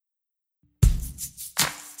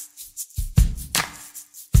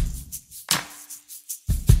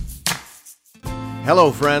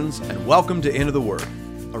Hello, friends, and welcome to Into the Word,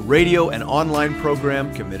 a radio and online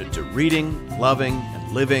program committed to reading, loving,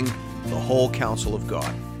 and living the whole counsel of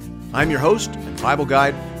God. I'm your host and Bible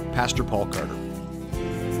guide, Pastor Paul Carter.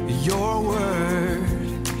 Your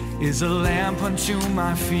word is a lamp unto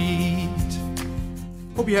my feet.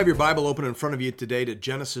 Hope you have your Bible open in front of you today to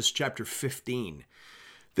Genesis chapter 15.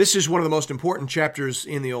 This is one of the most important chapters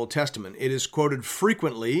in the Old Testament. It is quoted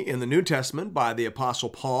frequently in the New Testament by the Apostle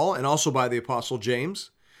Paul and also by the Apostle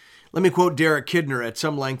James. Let me quote Derek Kidner at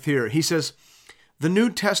some length here. He says, "The New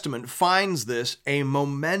Testament finds this a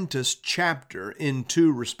momentous chapter in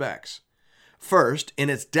two respects. First, in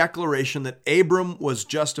its declaration that Abram was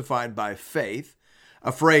justified by faith,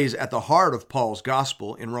 a phrase at the heart of Paul's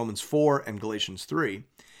gospel in Romans 4 and Galatians 3.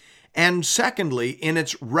 And secondly, in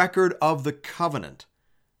its record of the covenant.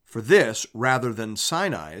 For this, rather than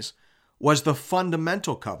Sinai's, was the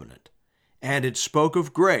fundamental covenant, and it spoke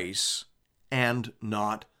of grace and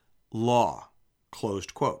not law."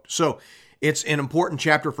 Closed quote. So it's an important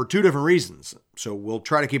chapter for two different reasons. So we'll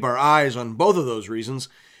try to keep our eyes on both of those reasons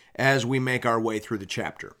as we make our way through the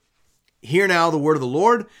chapter. Hear now the word of the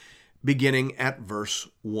Lord, beginning at verse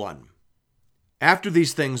 1. After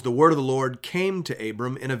these things, the word of the Lord came to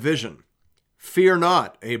Abram in a vision. "Fear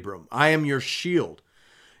not, Abram, I am your shield.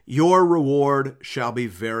 Your reward shall be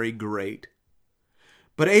very great."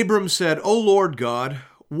 But Abram said, "O Lord God,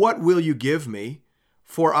 what will you give me?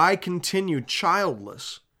 For I continue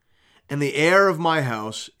childless, and the heir of my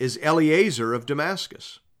house is Eliezer of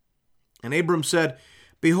Damascus." And Abram said,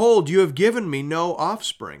 "Behold, you have given me no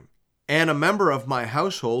offspring, and a member of my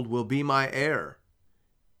household will be my heir."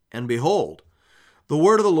 And behold, the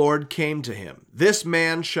word of the Lord came to him, "This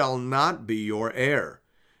man shall not be your heir.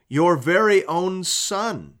 Your very own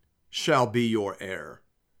son shall be your heir."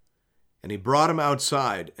 And he brought him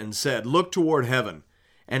outside and said, "Look toward heaven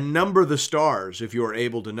and number the stars, if you are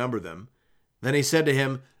able to number them." Then he said to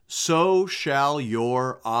him, "So shall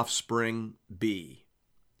your offspring be."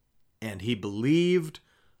 And he believed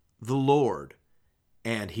the Lord,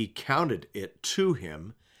 and he counted it to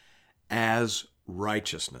him as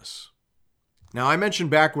righteousness. Now, I mentioned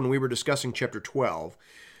back when we were discussing chapter 12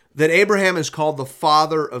 that Abraham is called the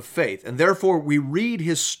father of faith, and therefore we read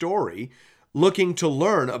his story looking to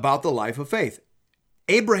learn about the life of faith.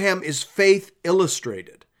 Abraham is faith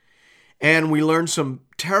illustrated, and we learn some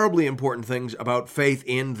terribly important things about faith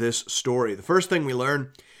in this story. The first thing we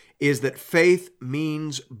learn is that faith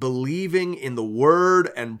means believing in the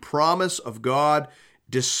word and promise of God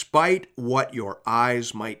despite what your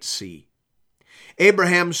eyes might see.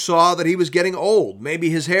 Abraham saw that he was getting old. Maybe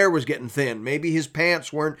his hair was getting thin. Maybe his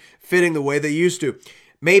pants weren't fitting the way they used to.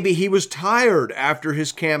 Maybe he was tired after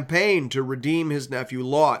his campaign to redeem his nephew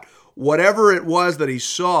Lot. Whatever it was that he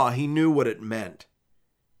saw, he knew what it meant.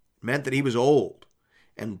 It meant that he was old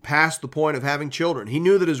and past the point of having children. He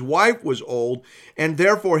knew that his wife was old, and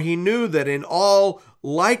therefore he knew that in all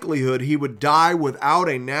likelihood he would die without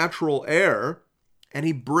a natural heir, and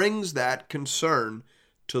he brings that concern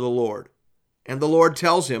to the Lord. And the Lord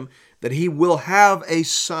tells him that he will have a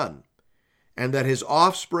son, and that his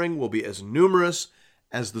offspring will be as numerous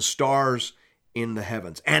as the stars in the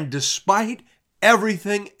heavens. And despite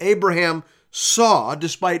everything Abraham saw,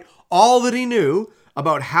 despite all that he knew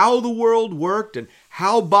about how the world worked and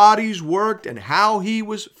how bodies worked and how he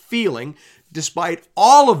was feeling, despite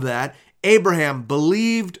all of that, Abraham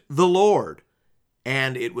believed the Lord,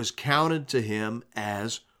 and it was counted to him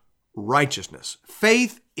as righteousness.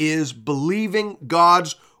 Faith is believing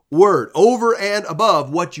God's word over and above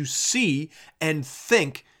what you see and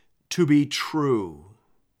think to be true.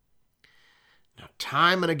 Now,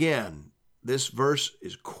 time and again, this verse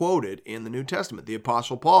is quoted in the New Testament. The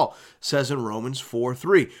Apostle Paul says in Romans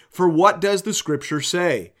 4:3, "For what does the scripture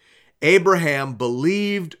say? Abraham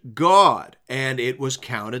believed God, and it was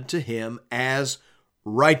counted to him as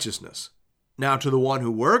righteousness." Now, to the one who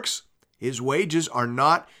works, his wages are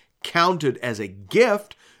not counted as a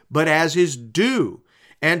gift, but as his due.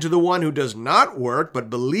 And to the one who does not work, but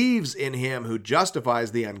believes in him who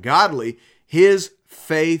justifies the ungodly, his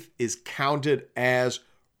faith is counted as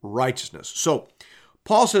righteousness. So,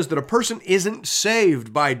 Paul says that a person isn't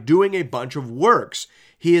saved by doing a bunch of works.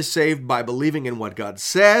 He is saved by believing in what God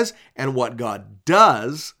says and what God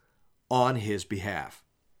does on his behalf.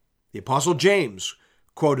 The Apostle James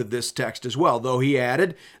quoted this text as well, though he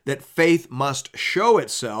added that faith must show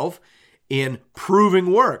itself in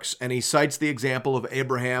proving works, and he cites the example of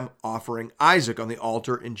Abraham offering Isaac on the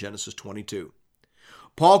altar in Genesis 22.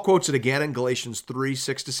 Paul quotes it again in Galatians 3,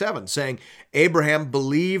 6-7, saying, Abraham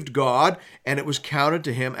believed God, and it was counted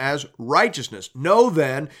to him as righteousness. Know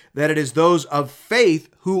then that it is those of faith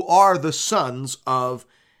who are the sons of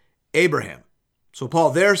Abraham. So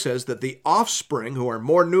Paul there says that the offspring, who are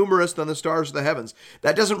more numerous than the stars of the heavens,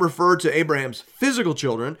 that doesn't refer to Abraham's physical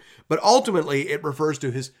children, but ultimately it refers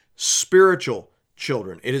to his spiritual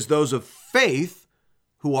children. It is those of faith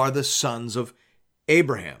who are the sons of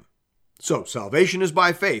Abraham. So salvation is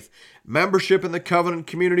by faith. Membership in the covenant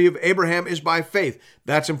community of Abraham is by faith.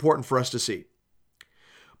 That's important for us to see.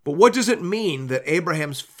 But what does it mean that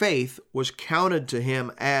Abraham's faith was counted to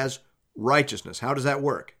him as righteousness? How does that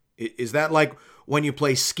work? Is that like when you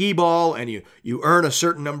play skee ball and you earn a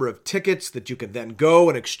certain number of tickets that you can then go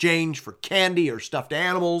and exchange for candy or stuffed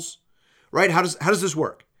animals? Right? How does this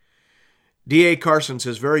work? D.A. Carson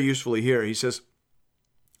says very usefully here, he says,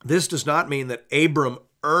 this does not mean that Abram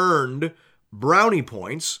earned brownie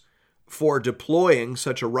points for deploying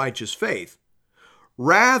such a righteous faith.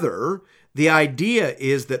 Rather, the idea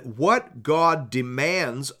is that what God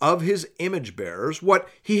demands of his image bearers, what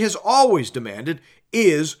he has always demanded,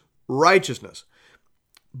 is righteousness.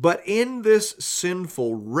 But in this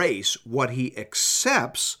sinful race, what he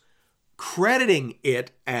accepts, crediting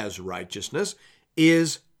it as righteousness,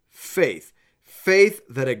 is faith. Faith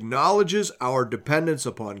that acknowledges our dependence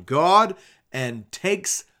upon God and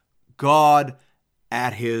takes God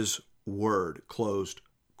at his word, closed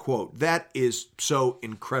quote. That is so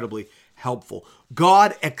incredibly helpful.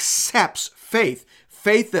 God accepts faith.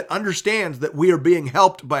 Faith that understands that we are being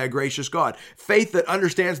helped by a gracious God. Faith that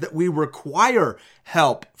understands that we require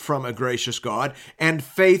help from a gracious God. And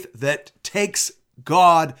faith that takes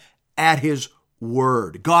God at his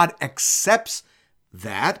word. God accepts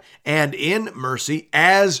that, and in mercy,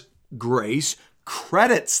 as grace,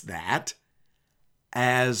 credits that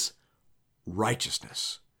as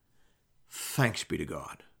righteousness. Thanks be to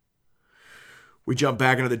God. We jump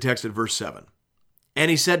back into the text at verse 7. And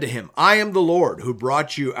he said to him, I am the Lord who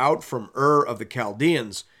brought you out from Ur of the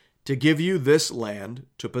Chaldeans to give you this land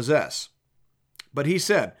to possess. But he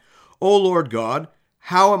said, O Lord God,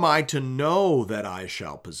 how am I to know that I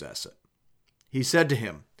shall possess it? He said to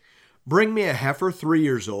him, Bring me a heifer 3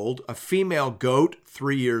 years old, a female goat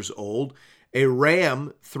 3 years old, a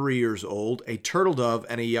ram 3 years old, a turtle dove,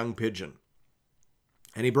 and a young pigeon.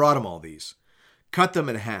 And he brought him all these, cut them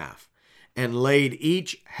in half, and laid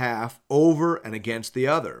each half over and against the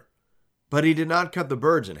other. But he did not cut the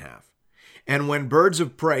birds in half. And when birds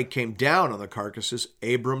of prey came down on the carcasses,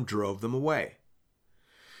 Abram drove them away.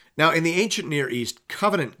 Now, in the ancient Near East,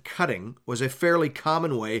 covenant cutting was a fairly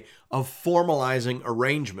common way of formalizing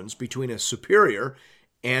arrangements between a superior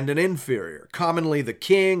and an inferior. Commonly, the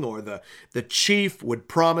king or the chief would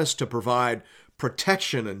promise to provide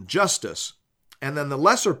protection and justice, and then the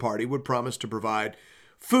lesser party would promise to provide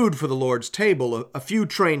food for the Lord's table, a few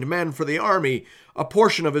trained men for the army, a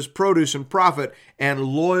portion of his produce and profit, and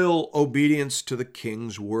loyal obedience to the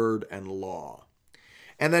king's word and law.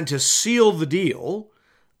 And then to seal the deal,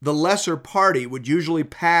 the lesser party would usually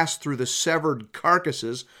pass through the severed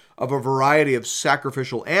carcasses of a variety of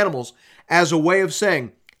sacrificial animals as a way of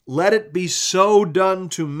saying, let it be so done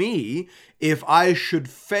to me if I should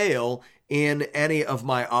fail in any of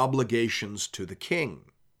my obligations to the king.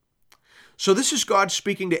 So this is God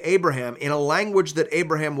speaking to Abraham in a language that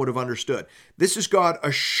Abraham would have understood. This is God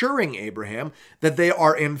assuring Abraham that they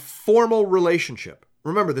are in formal relationship.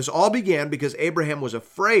 Remember, this all began because Abraham was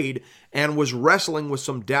afraid and was wrestling with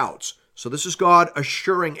some doubts. So this is God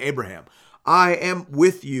assuring Abraham, I am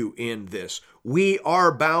with you in this. We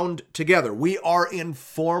are bound together. We are in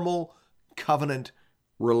formal covenant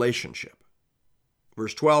relationship.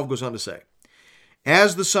 Verse 12 goes on to say,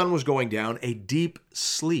 As the sun was going down, a deep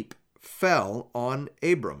sleep fell on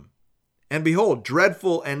Abram. And behold,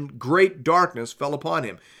 dreadful and great darkness fell upon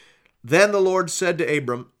him. Then the Lord said to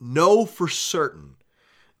Abram, Know for certain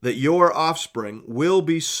that your offspring will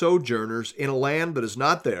be sojourners in a land that is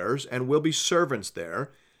not theirs, and will be servants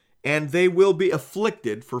there, and they will be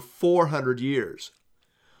afflicted for 400 years.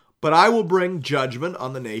 But I will bring judgment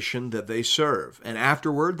on the nation that they serve, and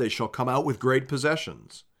afterward they shall come out with great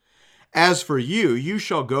possessions. As for you, you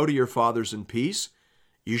shall go to your fathers in peace.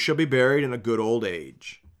 You shall be buried in a good old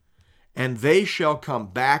age. And they shall come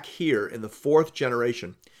back here in the 4th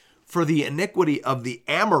generation, for the iniquity of the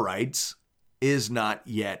Amorites is not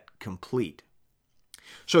yet complete.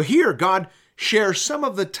 So here God shares some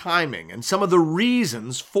of the timing and some of the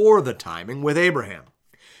reasons for the timing with Abraham.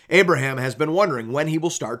 Abraham has been wondering when he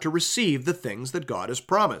will start to receive the things that God has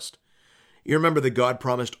promised. You remember that God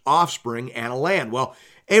promised offspring and a land. Well,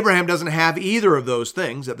 Abraham doesn't have either of those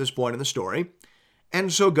things at this point in the story.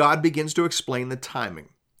 And so God begins to explain the timing.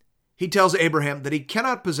 He tells Abraham that he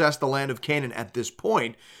cannot possess the land of Canaan at this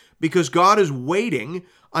point because God is waiting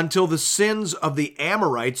until the sins of the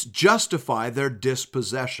Amorites justify their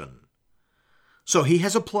dispossession. So he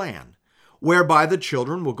has a plan whereby the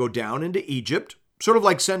children will go down into Egypt, sort of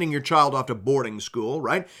like sending your child off to boarding school,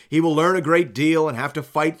 right? He will learn a great deal and have to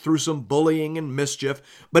fight through some bullying and mischief,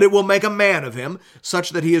 but it will make a man of him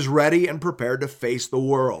such that he is ready and prepared to face the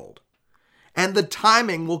world. And the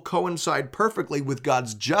timing will coincide perfectly with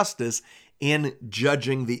God's justice in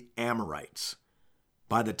judging the Amorites.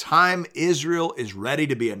 By the time Israel is ready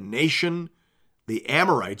to be a nation, the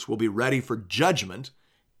Amorites will be ready for judgment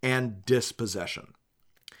and dispossession.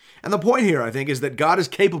 And the point here, I think, is that God is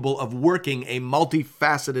capable of working a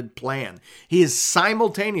multifaceted plan. He is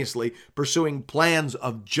simultaneously pursuing plans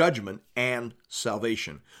of judgment and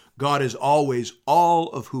salvation. God is always all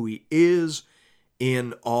of who he is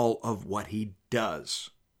in all of what he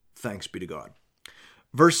does. Thanks be to God.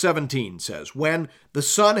 Verse 17 says, "When the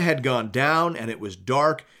sun had gone down and it was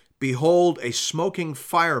dark, behold, a smoking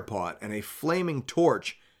firepot and a flaming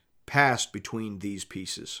torch passed between these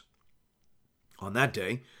pieces. On that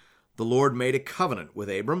day, the Lord made a covenant with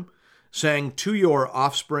Abram, saying, 'To your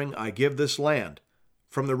offspring I give this land,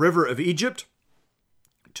 from the river of Egypt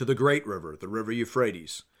to the great river, the river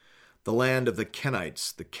Euphrates, the land of the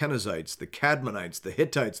Kenites, the Kenizzites, the Cadmonites, the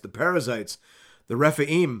Hittites, the Perizzites, the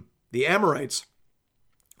Rephaim, the Amorites,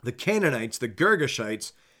 the Canaanites, the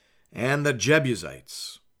Girgashites, and the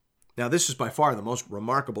Jebusites.'" Now, this is by far the most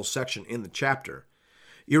remarkable section in the chapter.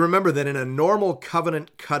 You remember that in a normal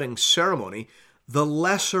covenant-cutting ceremony, the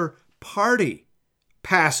lesser party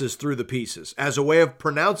passes through the pieces as a way of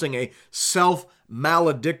pronouncing a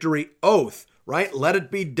self-maledictory oath, right? "Let it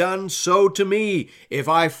be done so to me if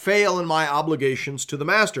I fail in my obligations to the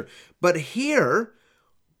master." But here,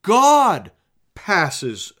 God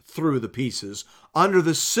passes through the pieces under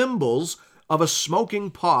the symbols of a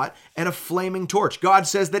smoking pot and a flaming torch. God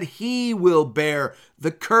says that he will bear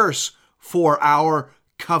the curse for our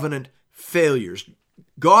covenant failures.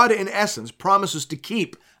 God, in essence, promises to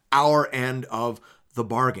keep our end of the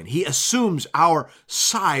bargain. He assumes our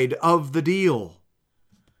side of the deal.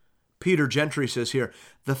 Peter Gentry says here,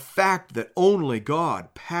 "The fact that only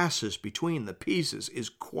God passes between the pieces is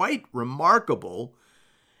quite remarkable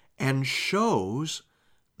and shows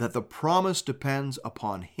that the promise depends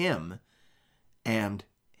upon him and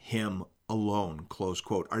him alone." Close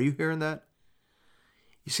quote. Are you hearing that?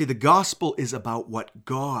 You see, the gospel is about what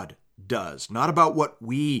God does, not about what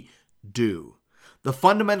we do. The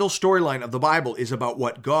fundamental storyline of the Bible is about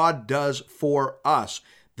what God does for us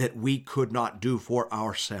that we could not do for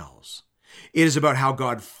ourselves. It is about how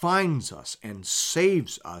God finds us and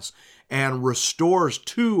saves us and restores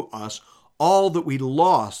to us all that we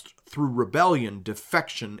lost through rebellion,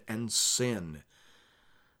 defection, and sin.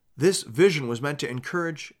 This vision was meant to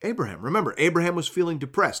encourage Abraham. Remember, Abraham was feeling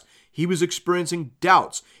depressed. He was experiencing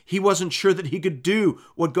doubts. He wasn't sure that he could do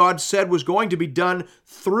what God said was going to be done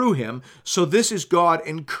through him. So this is God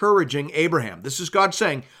encouraging Abraham. This is God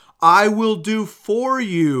saying, "I will do for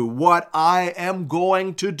you what I am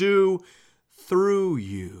going to do through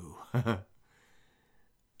you."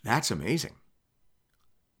 That's amazing.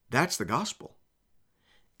 That's the gospel.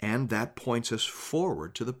 And that points us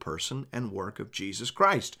forward to the person and work of Jesus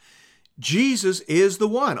Christ. Jesus is the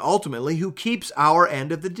one, ultimately, who keeps our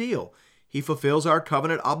end of the deal. He fulfills our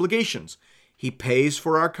covenant obligations. He pays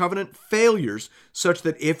for our covenant failures, such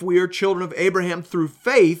that if we are children of Abraham through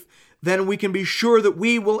faith, then we can be sure that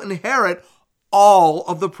we will inherit all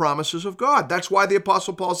of the promises of God. That's why the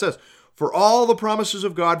Apostle Paul says, "For all the promises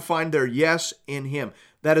of God find their yes in him."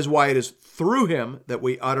 That is why it is through him that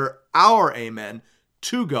we utter our amen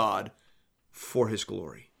to God for his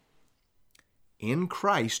glory. In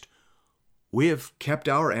Christ, we have kept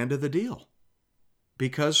our end of the deal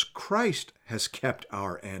because Christ has kept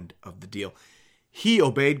our end of the deal. He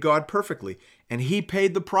obeyed God perfectly, and he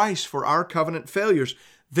paid the price for our covenant failures.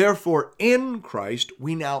 Therefore, in Christ,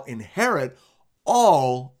 we now inherit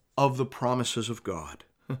all of the promises of God.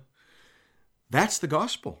 That's the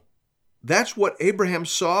gospel. That's what Abraham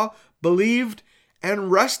saw, believed,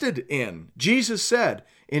 and rested in. Jesus said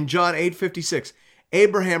in John 8:56,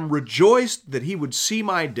 "Abraham rejoiced that he would see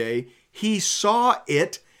my day. He saw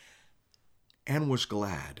it and was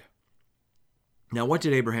glad." Now, what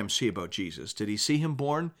did Abraham see about Jesus? Did he see him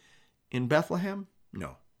born in Bethlehem?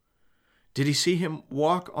 No. Did he see him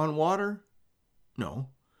walk on water? No.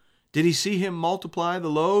 Did he see him multiply the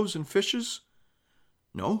loaves and fishes?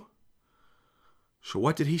 No. So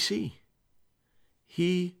what did he see?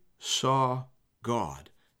 He saw God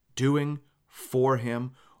doing for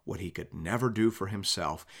him what he could never do for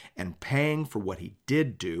himself and paying for what he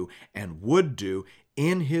did do and would do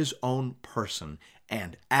in his own person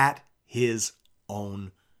and at his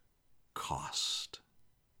own cost.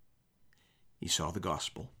 He saw the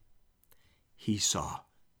gospel. He saw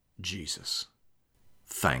Jesus.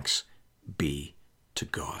 Thanks be to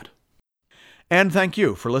God. And thank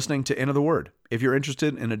you for listening to Into the Word. If you're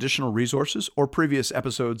interested in additional resources or previous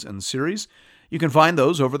episodes and series, you can find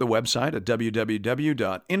those over the website at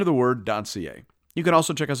www.intotheword.ca. You can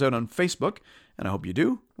also check us out on Facebook, and I hope you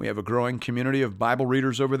do. We have a growing community of Bible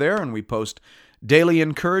readers over there, and we post daily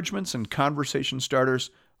encouragements and conversation starters.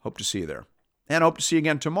 Hope to see you there. And I hope to see you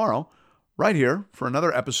again tomorrow, right here, for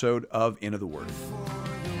another episode of Into the Word.